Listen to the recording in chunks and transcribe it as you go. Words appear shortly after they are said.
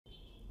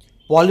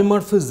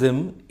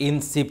Polymorphism in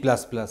C++.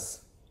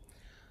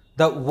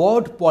 The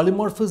word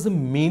polymorphism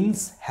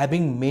means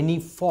having many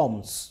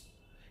forms.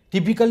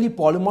 Typically,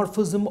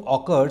 polymorphism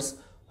occurs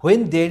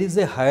when there is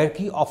a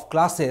hierarchy of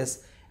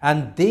classes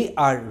and they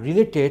are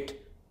related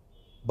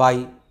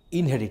by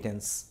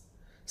inheritance.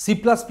 C++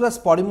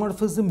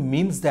 polymorphism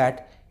means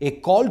that a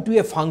call to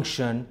a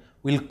function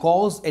will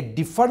cause a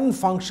different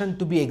function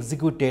to be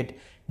executed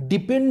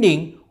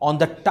depending on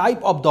the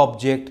type of the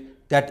object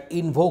that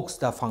invokes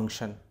the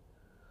function.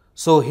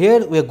 So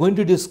here we are going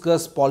to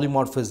discuss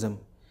polymorphism,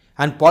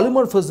 and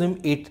polymorphism,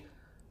 it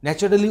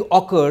naturally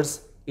occurs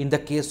in the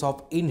case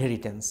of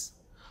inheritance.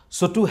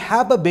 So to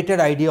have a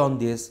better idea on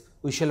this,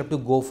 we shall have to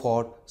go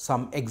for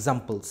some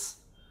examples.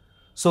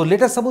 So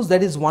let us suppose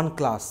there is one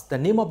class. The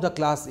name of the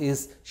class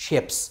is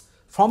shapes.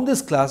 From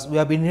this class we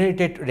have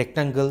inherited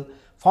rectangle.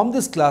 From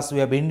this class we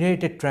have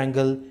inherited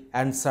triangle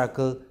and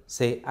circle,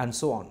 say, and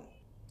so on.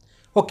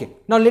 Okay,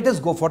 now let us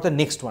go for the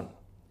next one.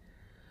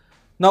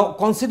 Now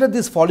consider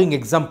this following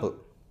example.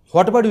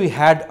 Whatever we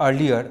had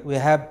earlier, we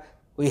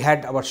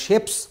had our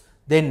shapes,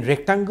 then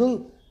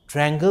rectangle,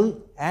 triangle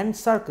and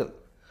circle.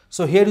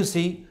 So here you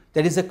see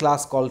there is a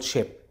class called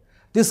shape.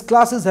 This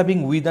class is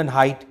having width and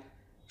height.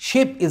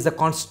 Shape is the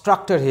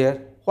constructor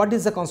here. What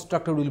is the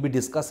constructor? We will be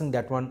discussing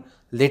that one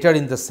later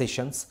in the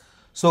sessions.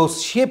 So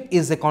shape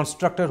is a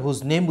constructor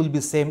whose name will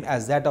be same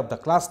as that of the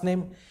class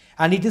name,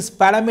 and it is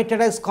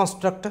parameterized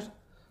constructor.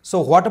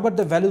 So whatever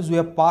the values we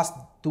have passed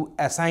to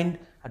assign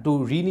to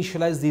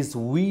reinitialize these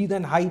width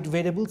and height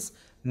variables,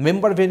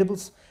 member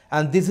variables,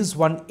 and this is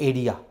one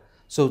area.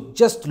 So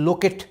just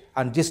locate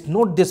and just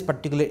note this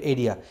particular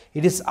area.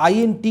 It is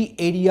int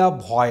area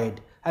void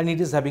and it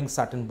is having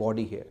certain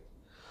body here.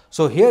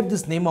 So here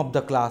this name of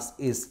the class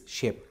is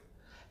shape.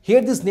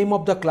 Here this name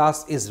of the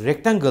class is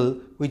rectangle,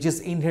 which is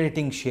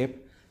inheriting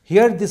shape.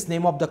 Here this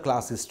name of the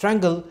class is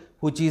triangle,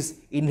 which is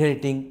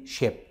inheriting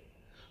shape.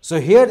 So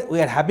here we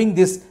are having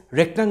this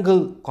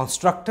rectangle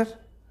constructor.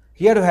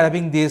 Here we are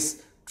having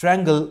this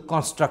triangle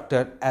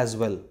constructor as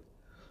well.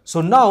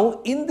 So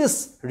now in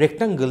this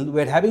rectangle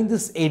we are having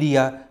this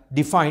area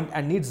defined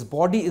and its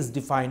body is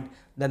defined,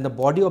 then the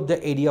body of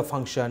the area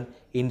function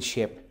in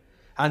shape.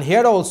 And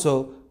here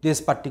also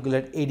this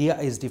particular area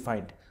is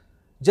defined.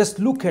 Just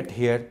look at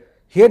here.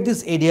 Here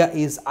this area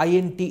is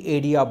int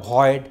area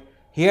void.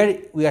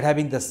 Here we are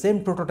having the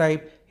same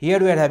prototype. Here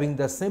we are having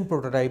the same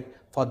prototype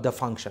for the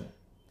function.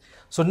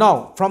 So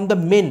now from the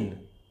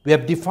main we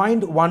have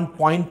defined one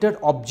pointer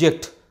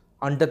object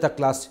under the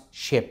class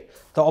shape.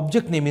 The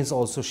object name is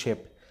also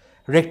shape.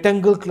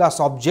 Rectangle class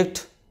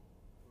object,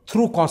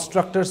 through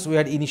constructors we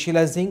are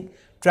initializing.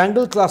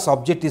 Triangle class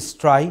object is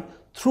try,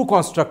 through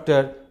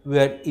constructor we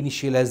are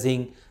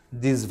initializing.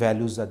 These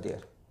values are there.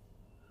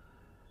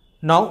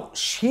 Now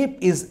shape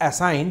is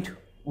assigned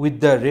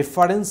with the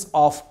reference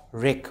of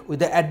rec, with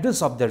the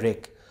address of the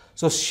rec.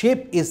 So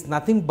shape is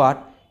nothing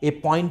but a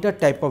pointer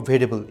type of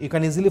variable. You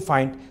can easily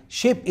find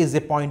shape is a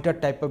pointer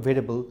type of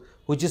variable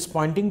which is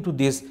pointing to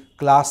this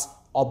class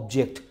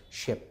object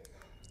shape.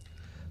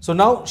 So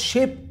now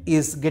shape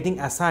is getting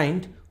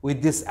assigned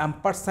with this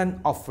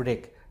ampersand of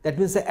rec. That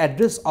means the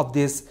address of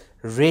this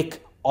rec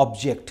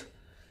object.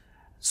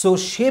 So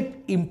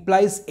shape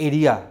implies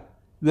area.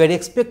 We are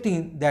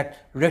expecting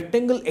that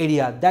rectangle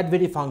area, that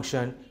very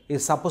function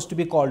is supposed to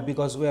be called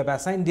because we have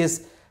assigned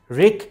this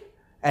rec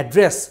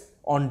address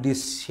on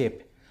this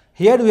shape.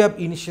 Here we have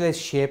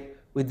initialized shape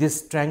with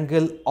this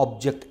triangle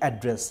object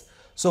address.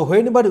 So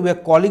whenever we are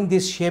calling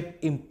this shape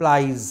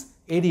implies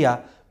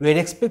area, we are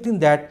expecting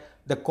that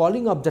the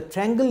calling of the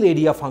triangle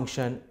area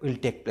function will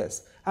take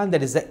place, and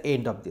that is the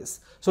end of this.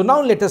 So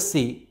now let us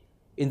see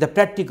in the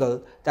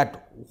practical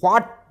that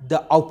what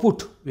the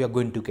output we are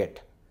going to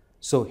get.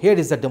 So here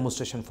is the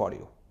demonstration for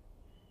you.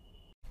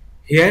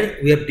 Here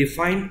we have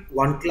defined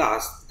one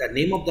class. The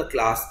name of the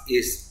class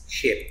is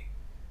shape,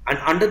 and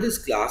under this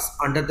class,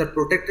 under the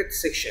protected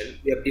section,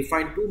 we have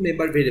defined two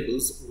member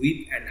variables,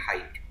 width and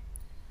height.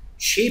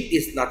 Shape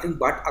is nothing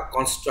but a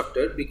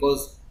constructor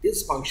because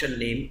this function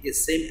name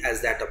is same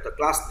as that of the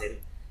class name,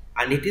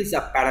 and it is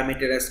a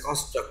parameterized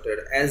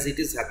constructor as it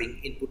is having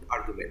input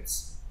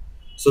arguments.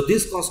 So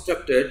this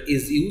constructor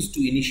is used to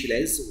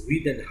initialize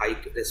width and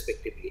height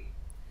respectively.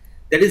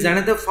 There is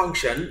another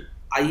function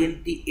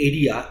int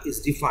area is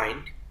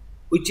defined,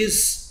 which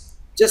is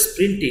just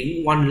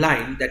printing one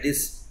line, that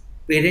is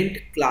parent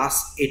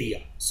class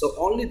area. So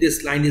only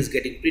this line is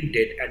getting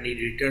printed and it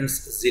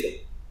returns 0.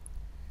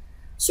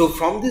 So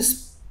from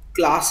this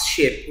class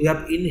shape we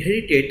have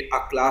inherited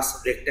a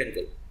class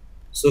rectangle.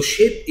 So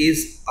shape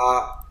is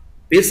a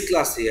base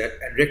class here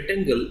and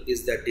rectangle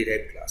is the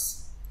derived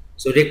class.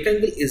 So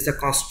rectangle is the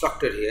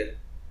constructor here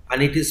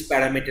and it is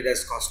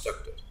parameterized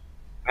constructor.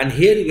 And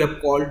here we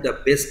have called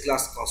the base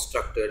class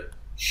constructor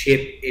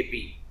shape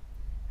AB,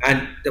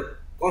 and the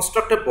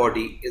constructor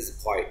body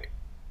is void.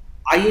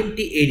 Int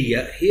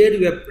area, here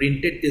we have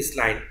printed this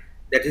line,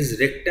 that is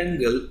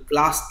rectangle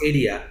class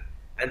area,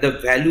 and the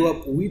value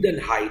of width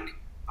and height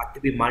are to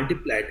be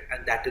multiplied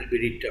and that will be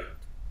returned.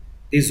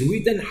 This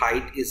width and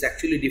height is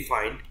actually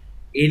defined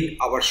in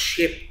our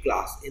shape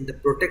class in the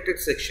protected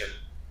section.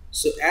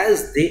 So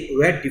as they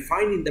were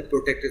defined in the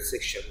protected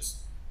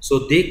sections,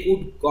 so they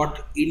could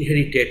got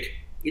inherited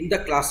in the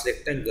class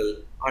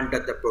rectangle under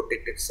the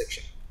protected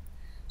section.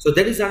 So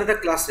there is another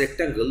class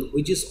rectangle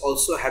which is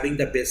also having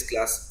the base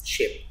class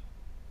shape.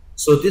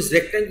 So this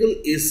rectangle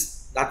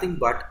is nothing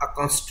but a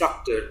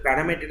constructor,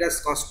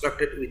 parameterized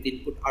constructed with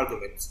input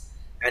arguments,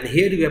 and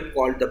here we have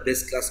called the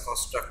base class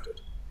constructor,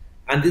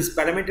 and this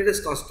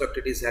parameterized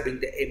constructor is having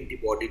the empty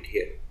bodied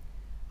here.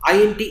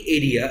 int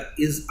area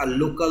is a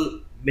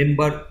local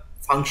member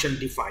function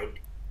defined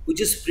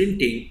which is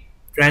printing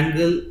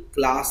triangle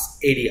class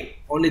area.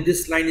 Only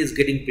this line is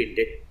getting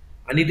printed,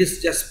 and it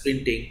is just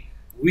printing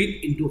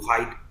width into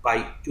height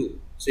by 2.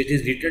 So it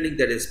is returning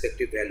the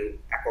respective value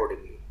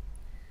accordingly.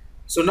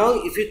 So now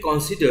if we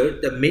consider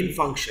the main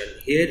function,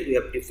 here we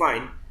have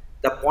defined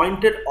the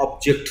pointed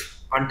object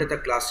under the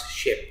class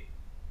shape,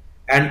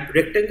 and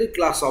rectangle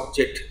class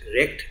object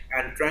rect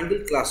and triangle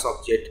class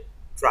object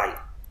tri.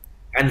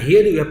 And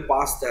here we have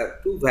passed the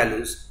two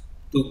values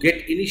to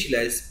get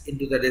initialized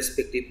into the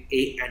respective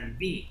A and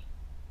B.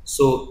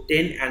 So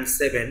 10 and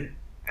 7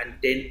 and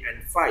 10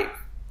 and 5.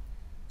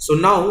 So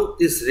now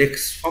this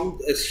rex from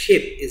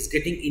shape is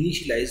getting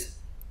initialized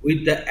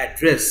with the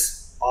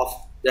address of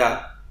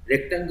the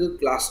rectangle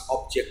class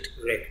object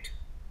rect.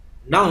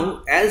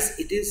 Now as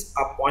it is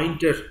a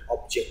pointer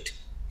object,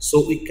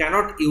 so we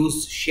cannot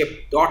use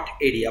shape dot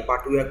area,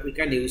 but we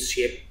can use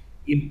shape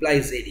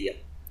implies area.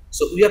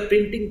 So we are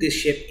printing this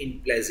shape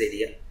implies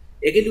area.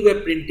 Again we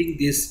are printing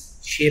this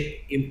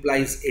shape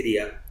implies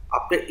area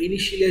after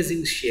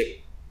initializing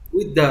shape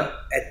with the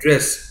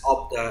address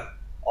of the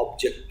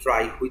object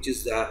tri, which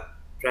is the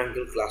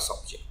triangle class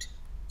object.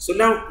 So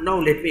now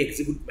let me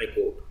execute my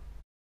code.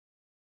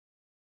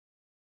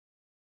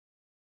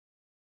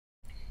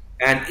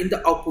 And in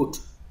the output,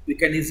 we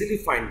can easily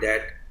find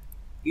that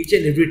each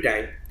and every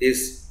time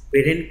this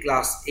parent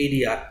class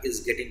area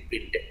is getting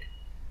printed.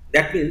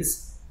 That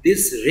means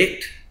this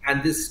rect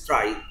and this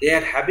tri, they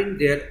are having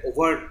their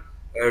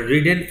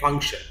overridden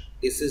function.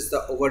 This is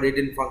the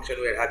overridden function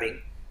we are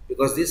having,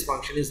 because this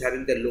function is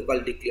having the local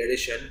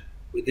declaration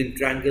within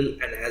triangle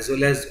and as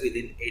well as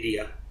within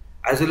area,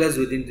 as well as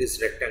within this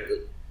rectangle.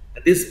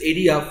 And this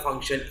area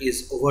function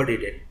is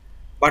overridden.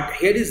 But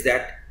here is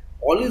that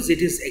always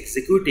it is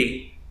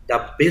executing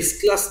the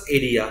base class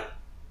area,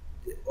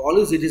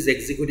 always it is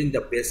executing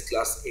the base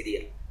class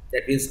area.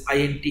 That means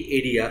int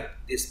area,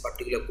 this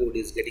particular code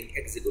is getting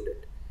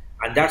executed,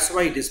 and that's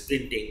why it is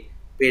printing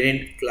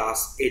parent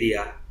class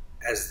area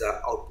as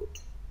the output.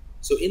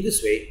 So in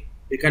this way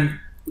we can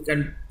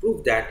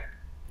prove that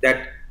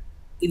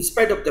in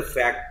spite of the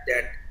fact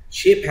that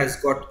shape has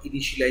got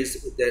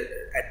initialized with the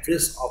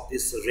address of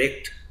this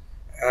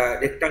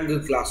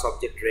rectangle class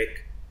object rect,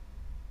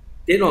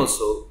 then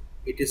also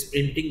it is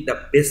printing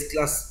the base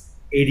class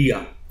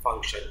area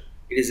function.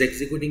 It is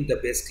executing the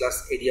base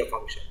class area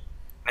function,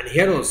 and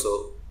here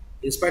also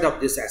in spite of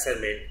this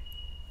assignment,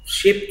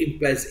 shape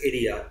implies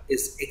area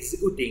is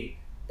executing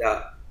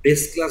the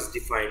base class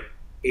defined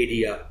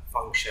area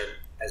function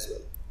as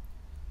well.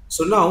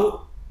 So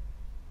now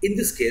in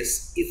this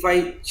case, if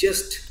I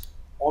just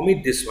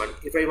omit this one,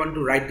 if I want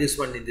to write this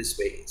one in this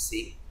way,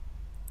 see,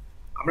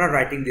 I'm not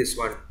writing this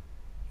one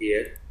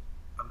here,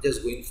 I'm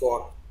just going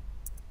for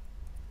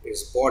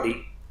its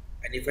body,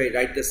 and if I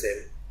write the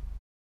same,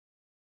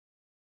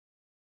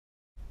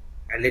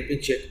 and let me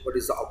check what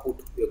is the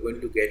output we are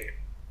going to get.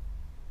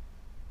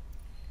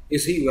 You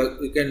see,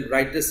 we can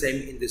write the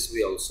same in this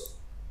way also.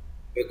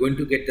 We are going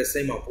to get the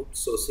same output.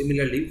 So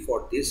similarly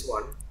for this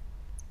one,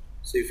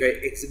 so if I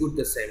execute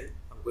the same,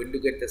 I'm going to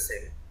get the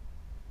same.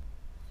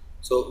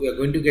 So we are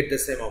going to get the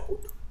same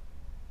output.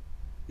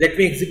 Let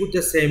me execute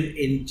the same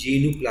in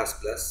GNU++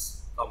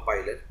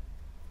 compiler.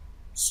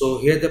 So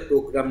here the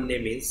program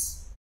name is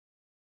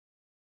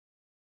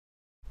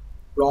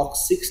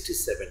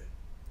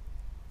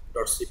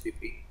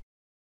proc67.cpp.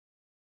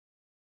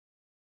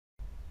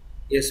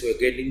 Yes, we are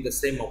getting the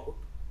same output.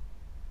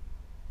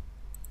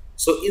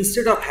 So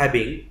instead of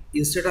having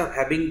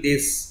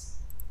this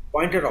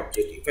pointer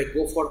object, if I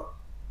go for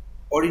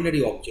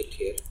ordinary object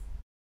here,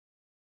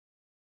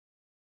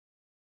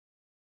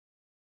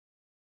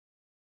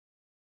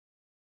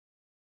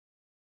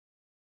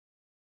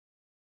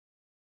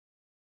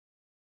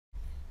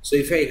 so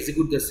if I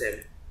execute the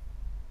same,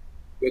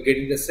 we are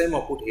getting the same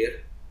output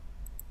here.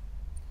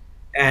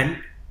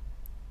 And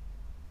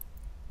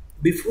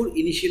before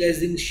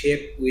initializing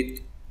shape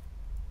with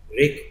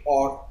rect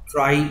or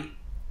tri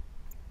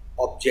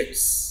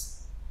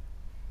objects,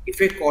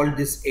 if I call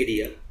this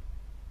area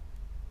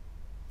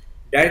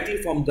directly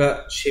from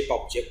the shape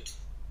object,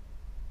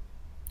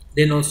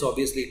 then also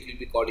obviously it will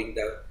be calling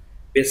the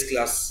base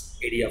class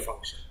area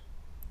function.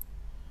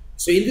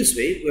 So in this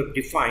way, we have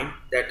defined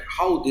that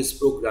how this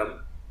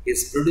program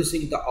is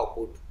producing the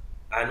output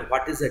and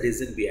what is the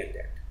reason behind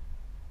that.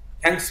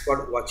 Thanks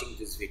for watching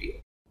this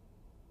video.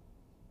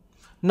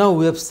 Now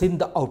we have seen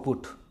the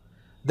output.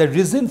 The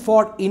reason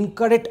for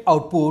incorrect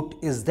output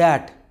is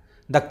that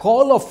the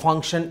call of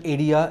function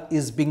area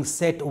is being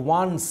set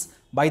once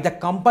by the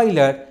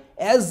compiler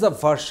as the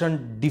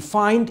version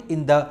defined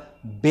in the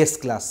base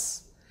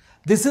class.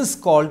 This is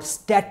called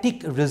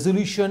static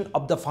resolution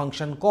of the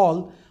function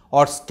call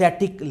or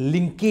static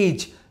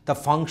linkage. The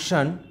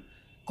function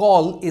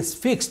call is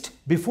fixed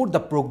before the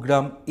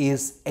program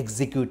is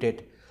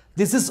executed.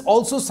 This is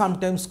also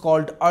sometimes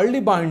called early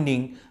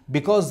binding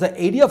because the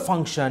area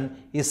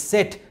function is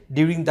set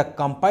during the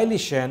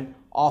compilation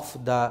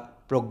of the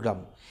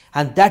program,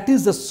 and that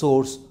is the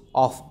source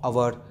of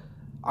our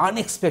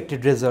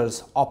unexpected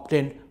results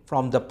obtained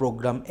from the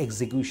program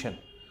execution.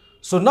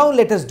 So now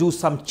let us do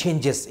some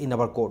changes in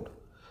our code.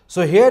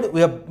 So here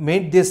we have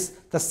made this,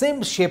 the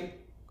same shape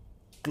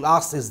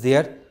class is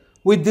there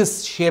with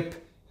this shape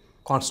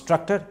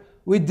constructor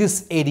with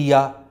this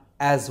area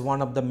as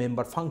one of the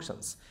member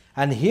functions,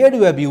 and here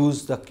we have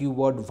used the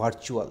keyword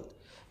virtual.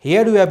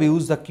 Here we have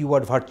used the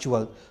keyword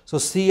virtual. So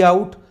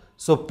cout,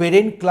 so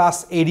parent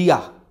class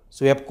area,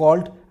 so we have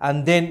called,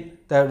 and then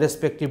the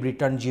respective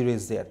return 0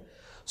 is there.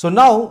 So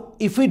now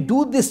if we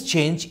do this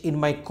change in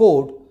my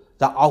code,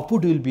 the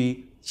output will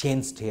be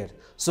changed here.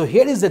 So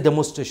here is the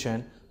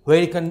demonstration where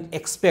we can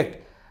expect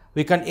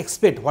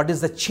what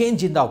is the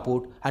change in the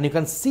output, and you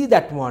can see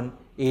that one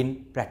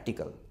in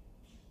practical.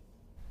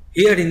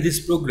 Here in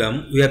this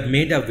program, we have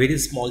made a very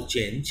small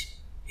change.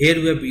 Here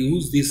we have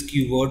used this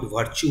keyword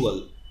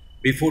virtual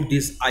before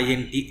this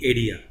int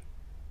area.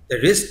 The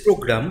rest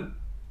program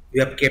we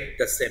have kept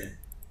the same.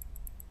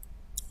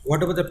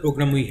 Whatever the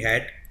program we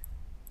had,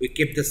 we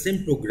kept the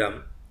same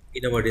program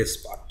in our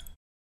rest part.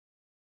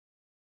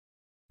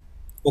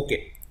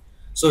 Okay,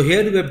 so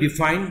here we have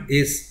defined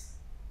this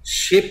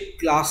shape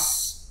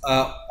class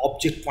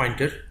object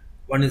pointer.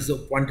 One is the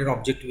pointer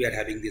object, we are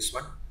having this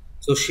one.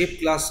 So shape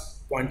class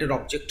pointer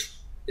object,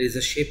 there is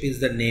a shape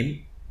is the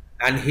name,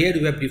 and here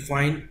we have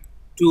defined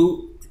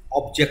two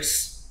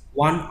objects,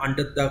 one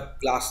under the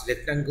class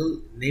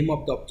rectangle, name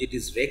of the object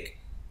is rec,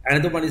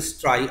 another one is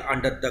try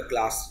under the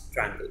class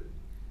triangle.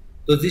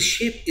 So this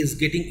shape is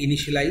getting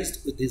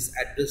initialized with this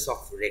address of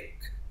rec,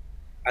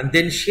 and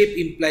then shape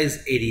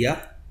implies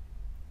area,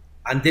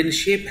 and then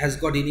shape has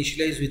got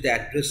initialized with the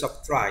address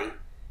of try,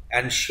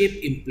 and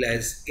shape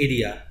implies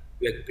area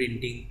we are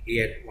printing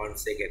here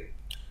once again.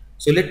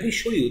 So let me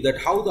show you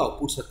that how the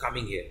outputs are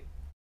coming here.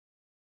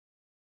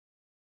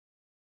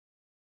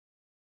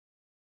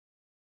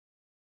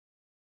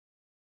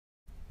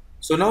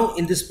 So now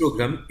in this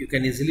program you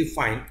can easily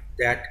find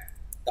that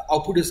the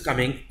output is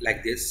coming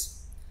like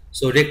this.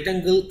 So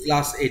rectangle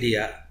class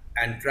area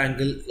and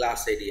triangle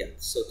class area,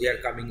 so they are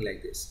coming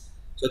like this.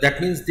 So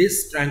that means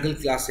this triangle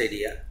class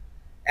area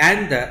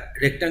and the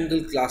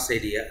rectangle class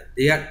area,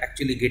 they are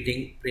actually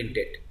getting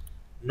printed,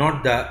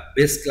 not the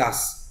base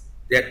class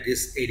that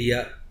this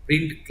area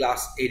print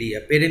class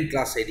area, parent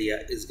class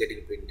area is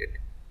getting printed.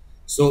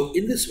 So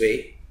in this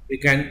way we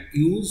can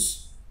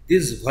use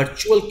this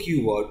virtual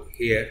keyword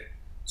here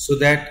so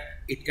that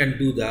it can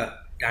do the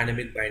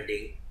dynamic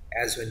binding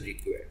as when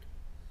required.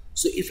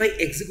 So if I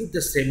execute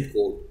the same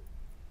code,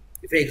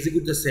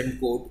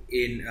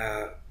 in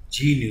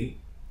GNU++,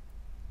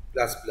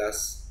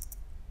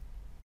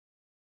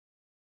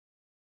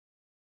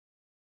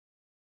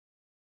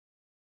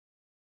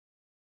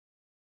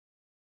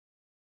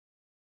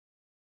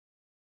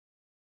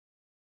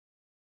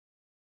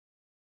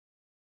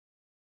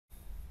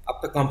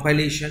 after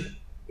compilation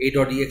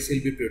a.exe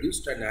will be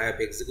produced, and I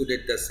have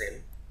executed the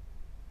same,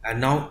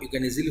 and now you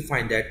can easily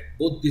find that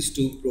both these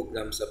two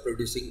programs are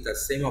producing the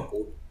same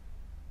output.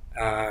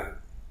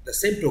 The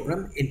same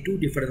program in two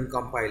different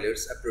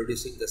compilers are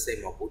producing the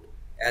same output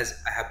as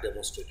I have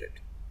demonstrated.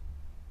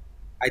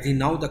 I think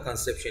now the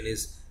conception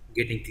is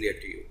getting clear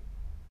to you.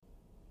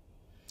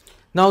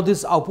 Now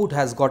this output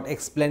has got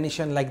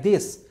explanation like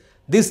this.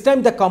 This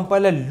time the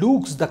compiler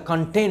looks the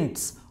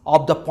contents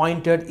of the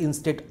pointer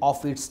instead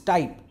of its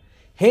type.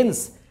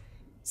 Hence,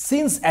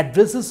 since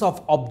addresses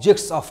of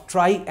objects of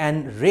try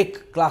and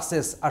rec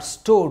classes are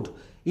stored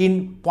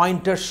in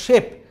pointer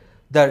shape,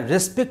 the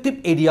respective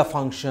area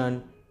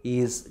function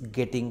is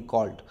getting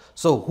called.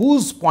 So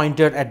whose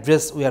pointer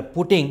address we are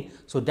putting,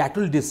 so that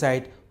will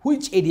decide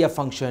which area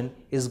function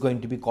is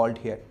going to be called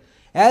here.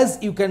 As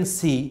you can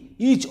see,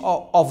 each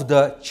of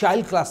the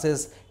child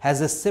classes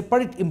has a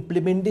separate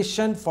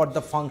implementation for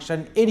the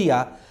function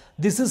area.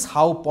 This is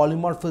how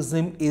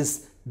polymorphism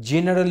is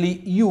generally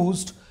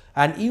used,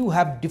 and you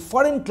have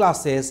different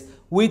classes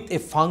with a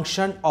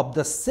function of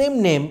the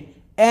same name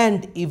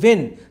and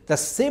even the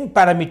same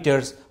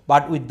parameters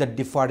but with the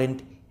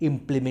different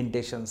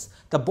implementations.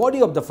 The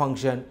body of the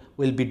function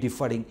will be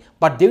differing,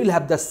 but they will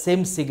have the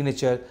same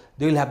signature,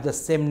 they will have the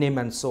same name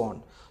and so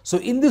on. So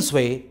in this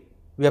way,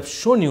 we have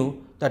shown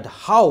you that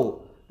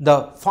how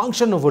the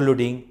function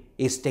overloading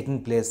is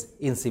taking place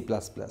in C++.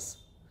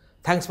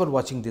 Thanks for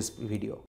watching this video.